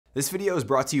This video is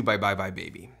brought to you by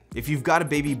BabyBjörn. If you've got a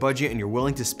baby budget and you're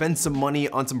willing to spend some money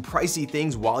on some pricey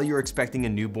things while you're expecting a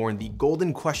newborn, the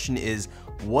golden question is,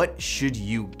 what should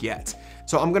you get?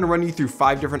 So I'm gonna run you through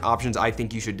 5 different options I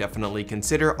think you should definitely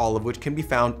consider, all of which can be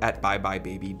found at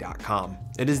BabyBjörn.com.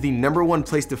 It is the #1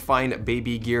 place to find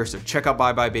baby gear, so check out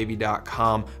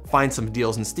BabyBjörn.com, find some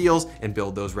deals and steals, and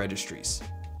build those registries.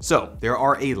 So there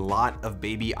are a lot of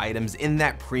baby items in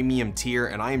that premium tier,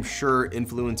 and I am sure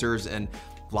influencers and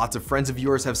lots of friends of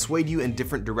yours have swayed you in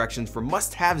different directions for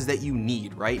must-haves that you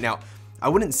need, right? Now, I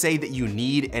wouldn't say that you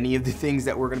need any of the things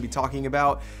that we're gonna be talking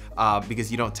about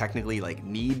because you don't technically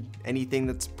need anything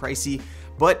that's pricey,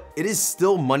 but it is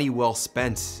still money well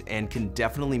spent and can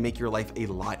definitely make your life a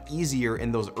lot easier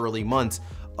in those early months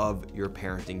of your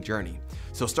parenting journey.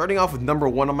 So starting off with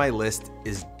 #1 on my list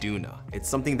is Doona. It's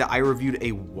something that I reviewed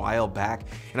a while back,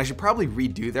 and I should probably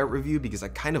redo that review because I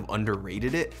kind of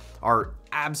underrated it. Our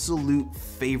absolute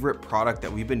favorite product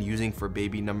that we've been using for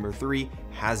baby number 3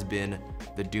 has been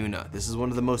the Doona. This is one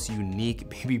of the most unique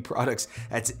baby products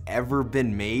that's ever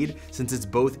been made, since it's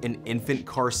both an infant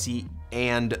car seat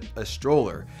and a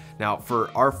stroller. Now,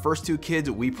 for our first 2 kids,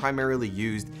 we primarily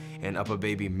used an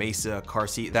Uppababy Mesa car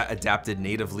seat that adapted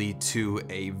natively to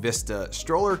a Vista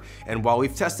stroller. And while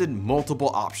we've tested multiple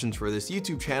options for this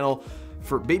YouTube channel,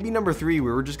 for baby number 3,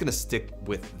 we were just gonna stick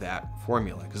with that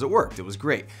formula because it worked, it was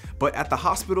great. But at the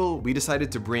hospital, we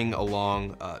decided to bring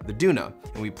along the Doona,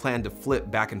 and we planned to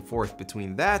flip back and forth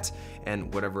between that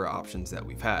and whatever options that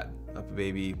we've had.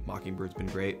 Uppababy, Mockingbird's been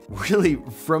great. Really,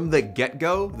 from the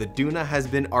get-go, the Doona has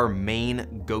been our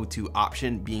main go-to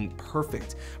option, being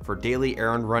perfect for daily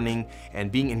errand running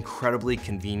and being incredibly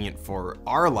convenient for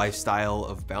our lifestyle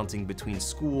of bouncing between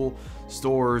school,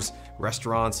 stores,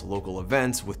 restaurants, local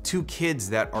events. With 2 kids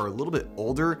that are a little bit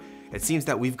older, it seems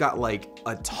that we've got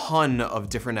a ton of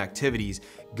different activities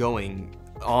going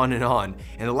on and on.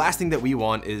 And the last thing that we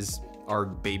want is our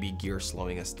baby gear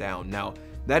slowing us down. Now,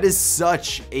 that is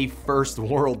such a first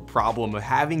world problem of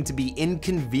having to be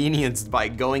inconvenienced by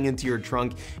going into your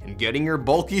trunk and getting your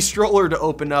bulky stroller to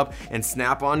open up and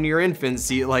snap onto your infant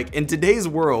seat. In today's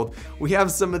world, we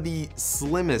have some of the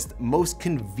slimmest, most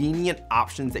convenient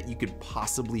options that you could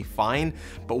possibly find.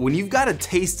 But when you've got a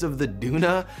taste of the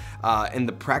Doona and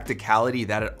the practicality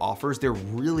that it offers, there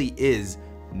really is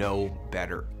no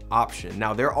better option.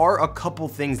 Now, there are a couple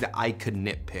things that I could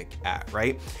nitpick at,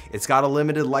 right? It's got a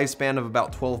limited lifespan of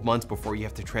about 12 months before you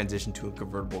have to transition to a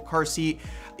convertible car seat.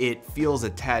 It feels a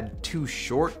tad too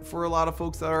short for a lot of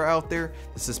folks that are out there.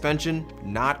 The suspension,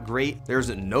 not great. There's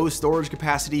no storage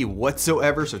capacity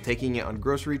whatsoever, so taking it on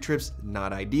grocery trips,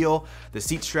 not ideal. The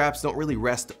seat straps don't really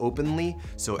rest openly,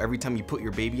 so every time you put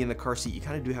your baby in the car seat, you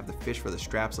kind of do have to fish for the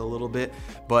straps a little bit.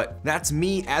 But that's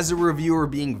me as a reviewer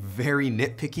being very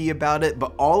nitpicky about it,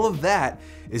 but all of that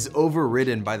is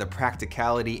overridden by the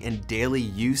practicality and daily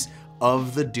use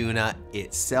of the Doona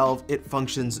itself. It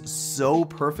functions so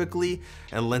perfectly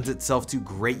and lends itself to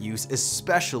great use,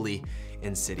 especially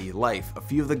in city life. A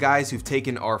few of the guys who've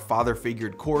taken our father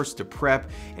figured course to prep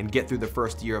and get through the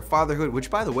first year of fatherhood, which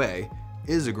by the way,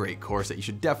 is a great course that you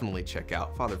should definitely check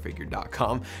out,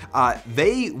 fatherfigure.com.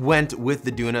 They went with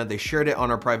the Doona, they shared it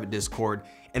on our private Discord,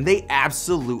 and they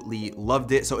absolutely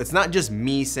loved it. So it's not just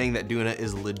me saying that Doona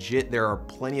is legit. There are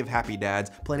plenty of happy dads,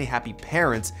 plenty of happy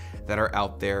parents that are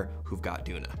out there who've got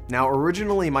Doona. Now,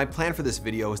 originally my plan for this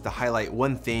video was to highlight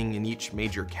one thing in each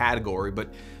major category,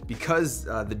 but because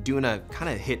the Doona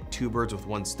kind of hit 2 birds with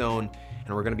 1 stone,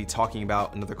 and we're gonna be talking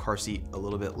about another car seat a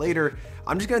little bit later,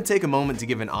 I'm just gonna take a moment to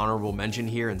give an honorable mention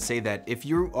here and say that if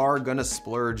you are gonna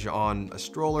splurge on a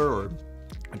stroller or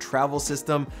a travel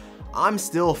system, I'm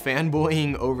still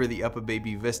fanboying over the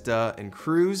Uppababy Vista and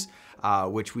Cruise,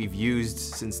 which we've used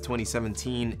since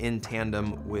 2017 in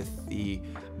tandem with the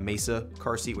Mesa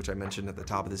car seat, which I mentioned at the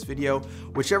top of this video.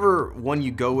 Whichever one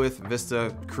you go with,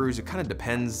 Vista, Cruise, it kind of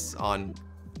depends on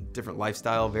different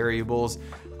lifestyle variables.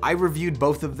 I reviewed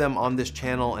both of them on this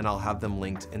channel, and I'll have them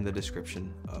linked in the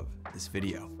description of this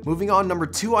video. Moving on,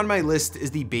 #2 on my list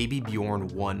is the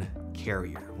BabyBjörn 1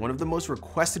 carrier. One of the most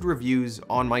requested reviews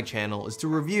on my channel is to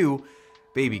review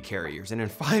baby carriers, and in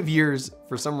 5 years,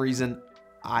 for some reason,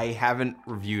 I haven't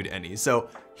reviewed any. So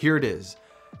here it is.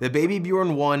 The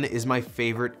BabyBjörn 1 is my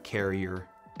favorite carrier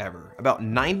ever. About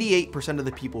 98% of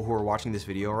the people who are watching this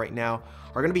video right now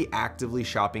are gonna be actively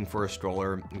shopping for a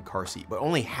stroller and car seat, but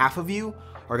only half of you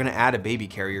are gonna add a baby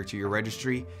carrier to your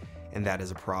registry, and that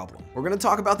is a problem. We're gonna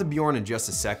talk about the Bjorn in just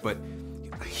a sec, but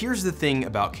here's the thing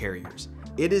about carriers.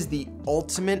 It is the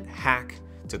ultimate hack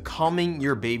to calming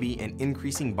your baby and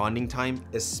increasing bonding time,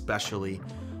 especially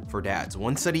for dads.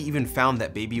 One study even found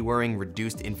that baby wearing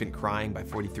reduced infant crying by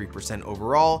 43%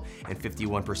 overall and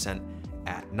 51%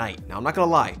 at night. Now, I'm not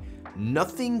gonna lie,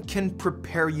 nothing can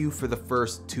prepare you for the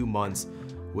first 2 months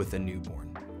with a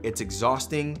newborn. It's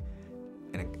exhausting,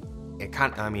 and it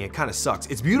kind of sucks.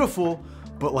 It's beautiful,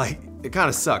 but like, it kind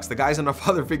of sucks. The guys on our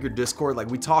father figure Discord, like,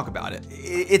 we talk about it.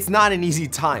 It's not an easy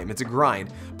time, it's a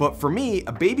grind. But for me,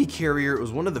 a baby carrier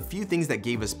was one of the few things that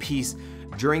gave us peace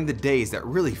during the days that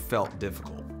really felt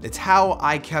difficult. It's how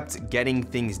I kept getting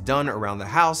things done around the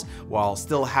house while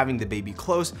still having the baby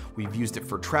close. We've used it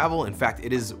for travel. In fact,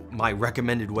 it is my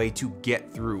recommended way to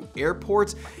get through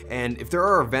airports. And if there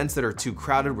are events that are too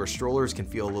crowded where strollers can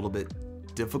feel a little bit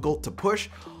difficult to push,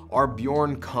 our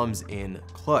Bjorn comes in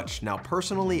clutch. Now,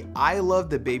 personally, I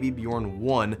love the BabyBjörn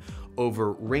 1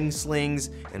 over ring slings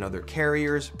and other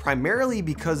carriers, primarily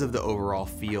because of the overall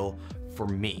feel for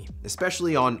me,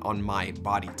 especially on my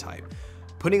body type.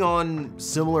 Putting on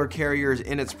similar carriers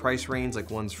in its price range, like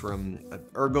ones from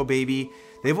Uppababy,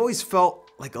 they've always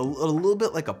felt like a little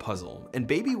bit like a puzzle. And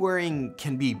baby wearing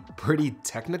can be pretty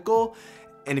technical,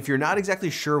 and if you're not exactly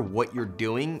sure what you're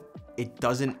doing, it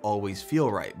doesn't always feel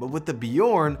right. But with the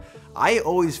Bjorn, I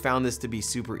always found this to be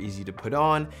super easy to put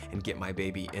on and get my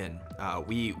baby in.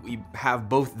 We have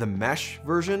both the mesh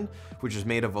version, which is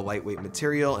made of a lightweight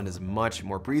material and is much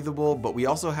more breathable, but we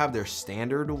also have their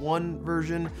standard one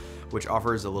version, which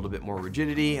offers a little bit more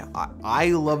rigidity.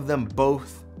 I love them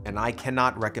both, and I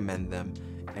cannot recommend them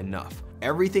enough.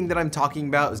 Everything that I'm talking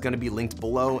about is gonna be linked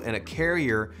below, and a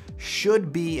carrier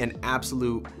should be an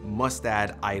absolute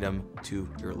must-add item to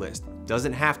your list.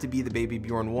 Doesn't have to be the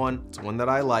BabyBjörn 1, it's one that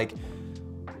I like,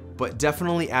 but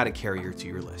definitely add a carrier to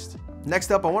your list.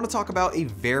 Next up, I wanna talk about a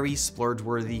very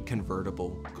splurge-worthy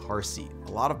convertible car seat.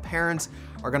 A lot of parents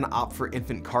are gonna opt for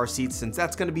infant car seats since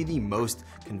that's gonna be the most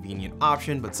convenient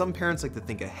option, but some parents like to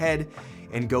think ahead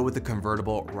and go with the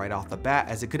convertible right off the bat,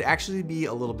 as it could actually be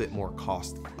a little bit more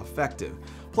cost effective.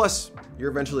 Plus,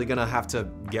 you're eventually gonna have to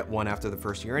get one after the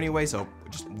first year anyway, so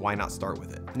just why not start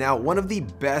with it? Now, one of the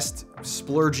best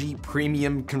splurgy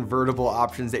premium convertible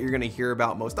options that you're gonna hear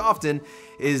about most often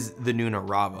is the Doona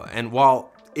Rava. And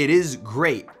while it is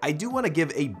great, I do wanna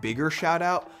give a bigger shout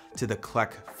out to the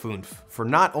Kyte Baby for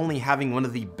not only having one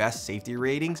of the best safety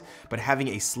ratings, but having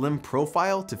a slim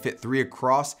profile to fit 3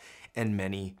 across and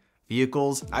many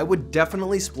vehicles. I would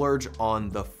definitely splurge on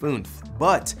the Kyte,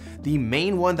 but the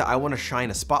main one that I want to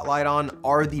shine a spotlight on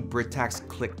are the Britax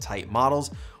Kyte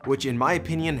models, which in my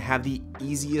opinion have the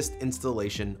easiest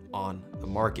installation on the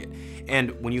market.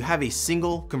 And when you have a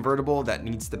single convertible that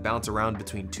needs to bounce around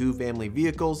between 2 family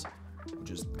vehicles,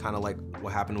 which is kind of like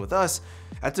what happened with us,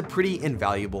 that's a pretty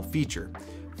invaluable feature.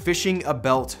 Fishing a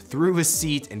belt through a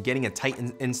seat and getting a tight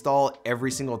install every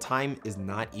single time is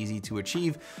not easy to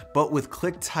achieve, but with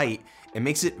Kyte, it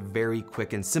makes it very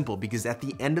quick and simple, because at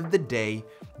the end of the day,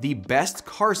 the best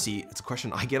car seat, it's a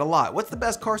question I get a lot, what's the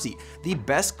best car seat? The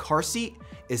best car seat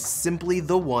is simply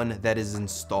the one that is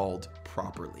installed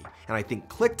properly. And I think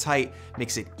Kyte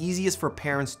makes it easiest for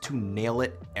parents to nail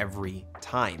it every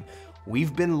time.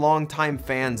 We've been longtime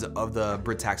fans of the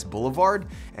Britax Boulevard,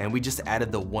 and we just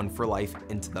added the One for Life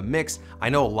into the mix. I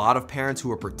know a lot of parents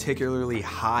who are particularly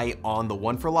high on the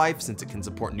One for Life since it can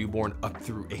support newborn up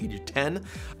through age 10,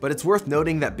 but it's worth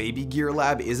noting that Baby Gear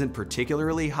Lab isn't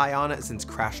particularly high on it since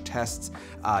crash tests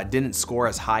didn't score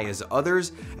as high as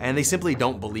others, and they simply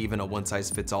don't believe in a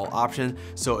one-size-fits-all option.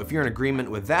 So if you're in agreement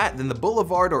with that, then the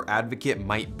Boulevard or Advocate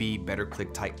might be better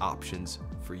Kyte options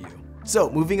for you.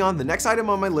 So moving on, the next item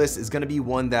on my list is gonna be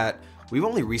one that we've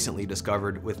only recently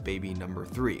discovered with baby number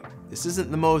 3. This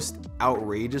isn't the most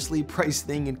outrageously priced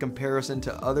thing in comparison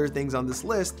to other things on this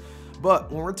list,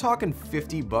 but when we're talking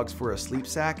 50 bucks for a sleep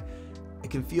sack,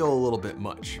 it can feel a little bit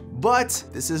much. But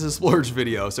this is a splurge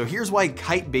video, so here's why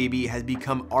Kyte Baby has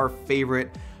become our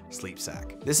favorite sleep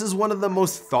sack. This is one of the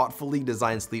most thoughtfully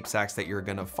designed sleep sacks that you're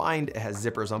gonna find. It has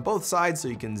zippers on both sides, so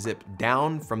you can zip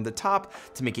down from the top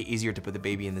to make it easier to put the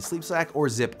baby in the sleep sack, or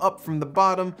zip up from the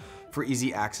bottom for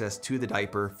easy access to the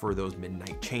diaper for those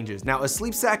midnight changes. Now, a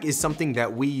sleep sack is something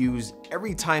that we use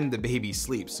every time the baby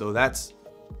sleeps, so that's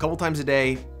a couple times a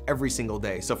day, every single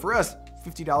day. So for us,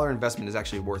 $50 investment is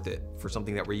actually worth it for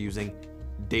something that we're using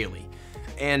daily.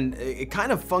 And it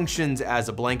kind of functions as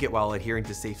a blanket while adhering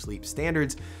to safe sleep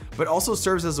standards, but also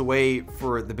serves as a way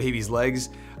for the baby's legs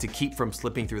to keep from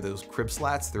slipping through those crib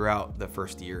slats throughout the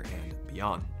first year and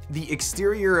beyond. The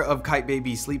exterior of Kyte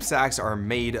Baby sleep sacks are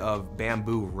made of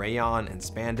bamboo rayon and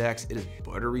spandex. It is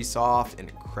buttery soft and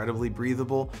incredibly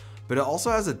breathable, but it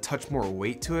also has a touch more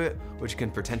weight to it, which can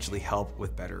potentially help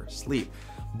with better sleep.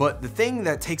 But the thing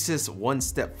that takes this one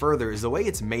step further is the way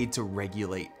it's made to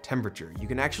regulate temperature. You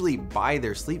can actually buy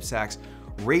their sleep sacks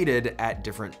rated at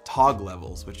different TOG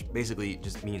levels, which basically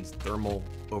just means thermal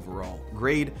overall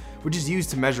grade, which is used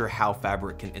to measure how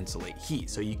fabric can insulate heat.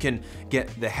 So you can get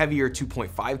the heavier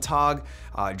 2.5 TOG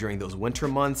during those winter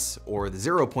months, or the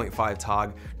 0.5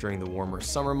 TOG during the warmer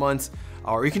summer months,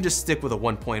 or you can just stick with a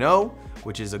 1.0,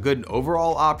 which is a good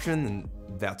overall option, and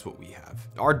that's what we have.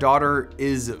 Our daughter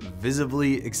is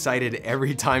visibly excited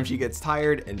every time she gets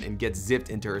tired and gets zipped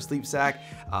into her sleep sack.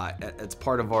 It's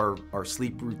part of our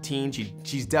sleep routine.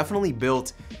 She's definitely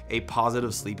built a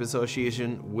positive sleep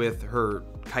association with her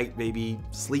Kyte Baby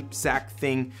sleep sack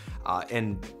thing,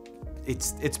 and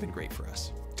it's been great for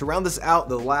us. To round this out,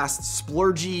 the last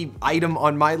splurgy item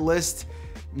on my list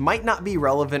might not be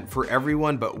relevant for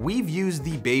everyone, but we've used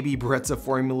the BabyBrezza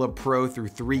Formula Pro through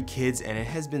 3 kids, and it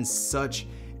has been such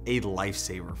a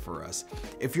lifesaver for us.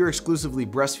 If you're exclusively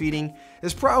breastfeeding,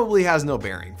 this probably has no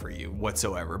bearing for you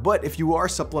whatsoever. But if you are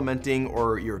supplementing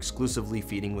or you're exclusively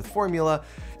feeding with formula,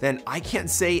 then I can't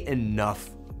say enough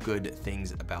good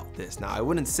things about this. Now, I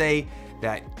wouldn't say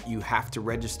that you have to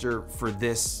register for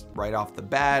this right off the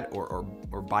bat or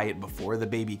buy it before the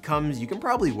baby comes. You can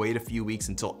probably wait a few weeks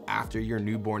until after your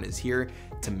newborn is here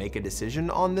to make a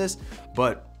decision on this.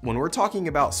 But when we're talking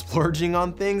about splurging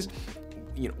on things,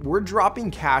 we're dropping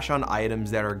cash on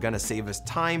items that are gonna save us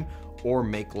time or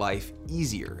make life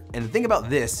easier. And the thing about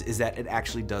this is that it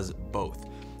actually does both.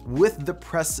 With the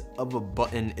press of a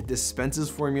button, it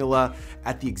dispenses formula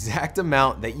at the exact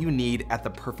amount that you need at the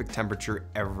perfect temperature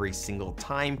every single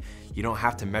time. You don't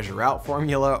have to measure out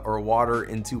formula or water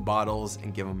into bottles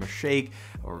and give them a shake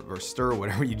or stir,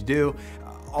 whatever you do.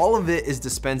 All of it is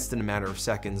dispensed in a matter of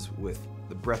seconds with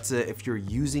the Brezza. If you're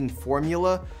using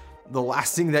formula, the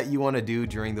last thing that you want to do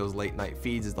during those late night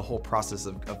feeds is the whole process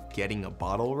of getting a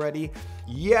bottle ready.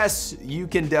 Yes, you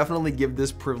can definitely give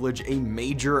this privilege a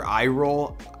major eye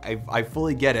roll. I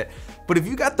fully get it. But if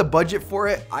you got the budget for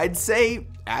it, I'd say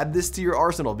add this to your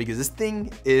arsenal, because this thing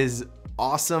is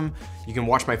awesome. You can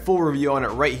watch my full review on it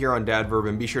right here on Verb,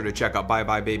 and be sure to check out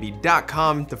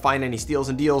BabyBjörn.com to find any steals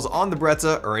and deals on the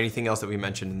Brezza or anything else that we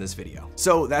mentioned in this video.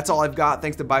 So that's all I've got.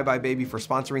 Thanks to BabyBjörn for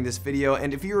sponsoring this video.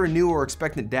 And if you're a new or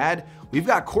expectant dad, we've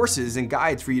got courses and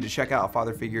guides for you to check out at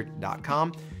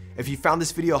fatherfigure.com. If you found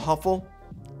this video helpful,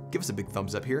 give us a big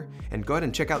thumbs up here and go ahead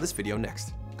and check out this video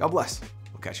next. God bless.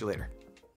 We'll catch you later.